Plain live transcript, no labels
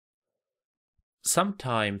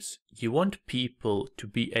Sometimes you want people to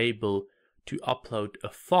be able to upload a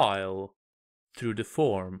file through the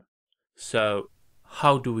form. So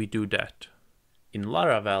how do we do that? In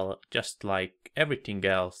Laravel, just like everything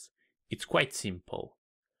else, it's quite simple.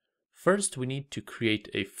 First, we need to create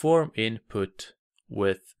a form input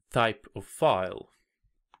with type of file.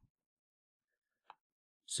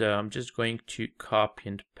 So I'm just going to copy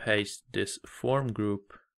and paste this form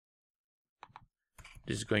group.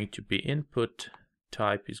 This is going to be input,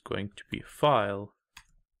 type is going to be file,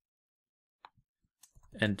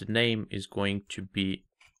 and the name is going to be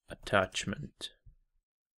attachment.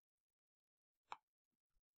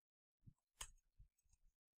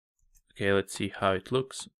 Okay, let's see how it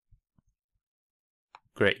looks.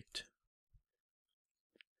 Great.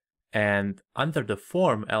 And under the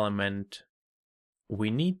form element, we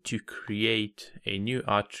need to create a new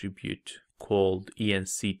attribute called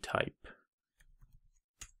enc type.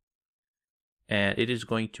 And it is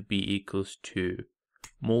going to be equals to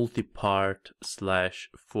multipart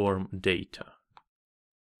 / form data.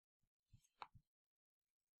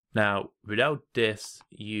 Now, without this,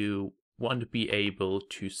 you won't be able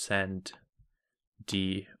to send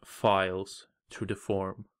the files through the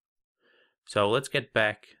form. So let's get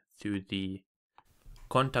back to the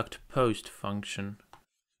contact post function.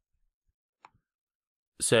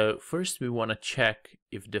 So first we want to check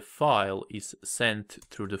if the file is sent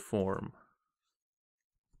through the form.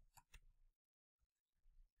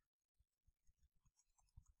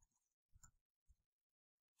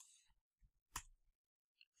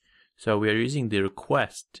 So we are using the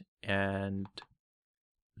request, and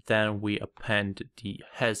then we append the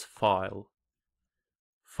hasFile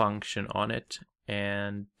function on it,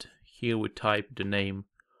 and here we type the name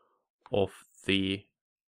of the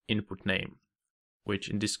input name, which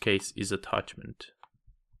in this case is attachment.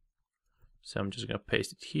 So I'm just going to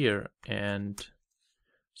paste it here, and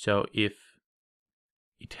so if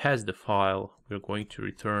it has the file, we're going to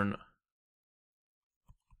return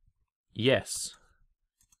yes,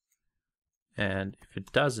 and if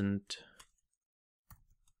it doesn't,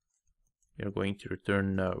 we're going to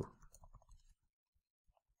return no.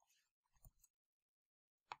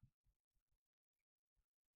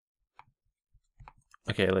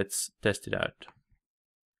 Okay, let's test it out.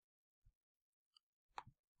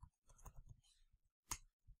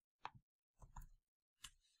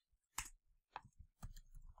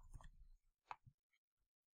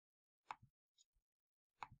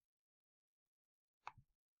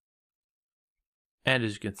 And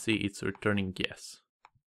as you can see, it's returning yes.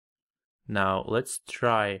 Now let's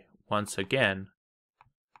try once again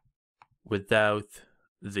without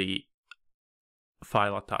the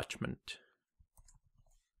file attachment.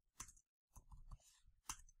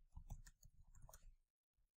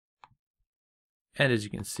 And as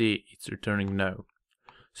you can see, it's returning no.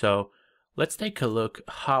 So let's take a look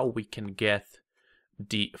how we can get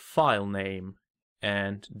the file name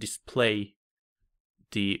and display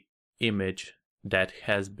the image that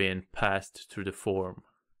has been passed through the form.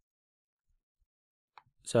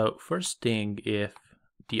 So first thing, if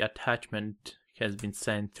the attachment has been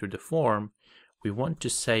sent through the form, we want to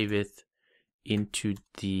save it into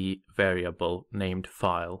the variable named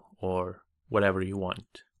file or whatever you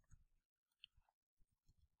want.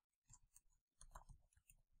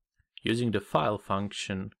 Using the file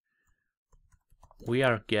function, we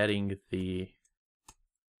are getting the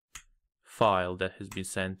file that has been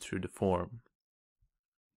sent through the form.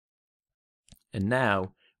 And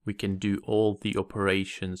now we can do all the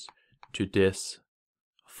operations to this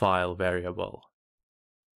file variable.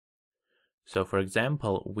 So for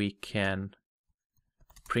example, we can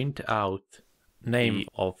print out name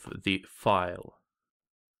of the file.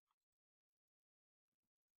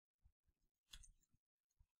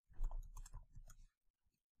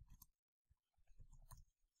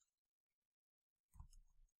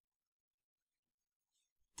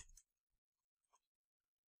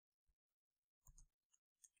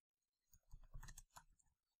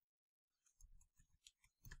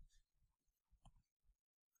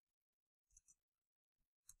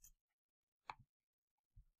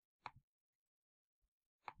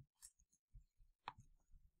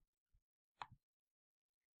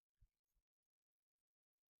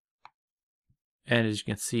 And as you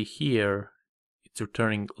can see here, it's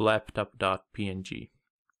returning laptop.png.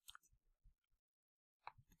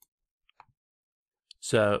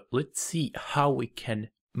 So let's see how we can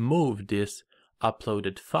move this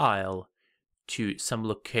uploaded file to some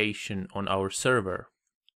location on our server.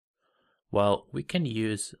 Well, we can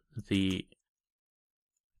use the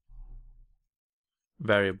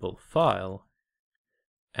variable file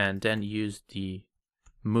and then use the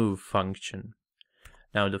move function.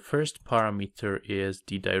 Now the first parameter is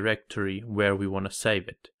the directory where we want to save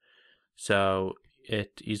it. So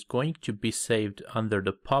it is going to be saved under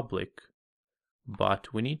the public,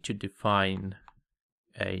 but we need to define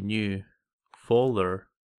a new folder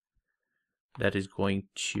that is going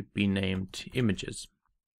to be named images.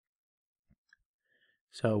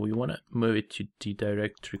 So we want to move it to the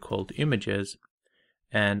directory called images,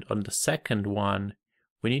 and on the second one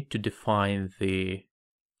we need to define the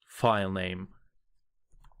file name.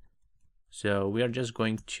 So we are just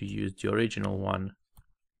going to use the original one.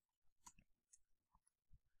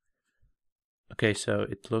 Okay, so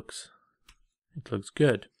it looks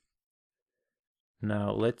good.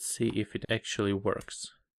 Now let's see if it actually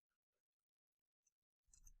works.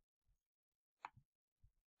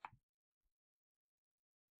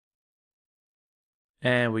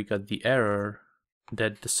 And we got the error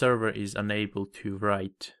that the server is unable to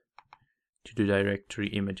write to the directory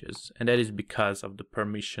images, and that is because of the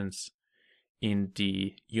permissions in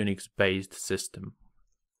the Unix-based system.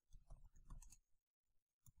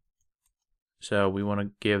 So we want to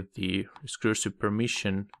give the exclusive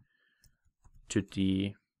permission to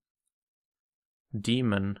the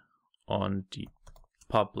daemon on the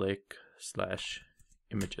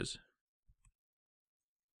public/images.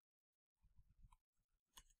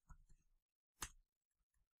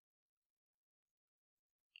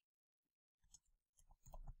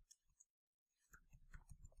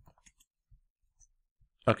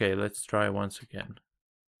 Okay, let's try once again.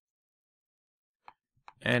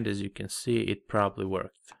 And as you can see, it probably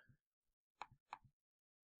worked.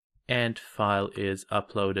 And file is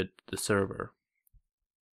uploaded to the server.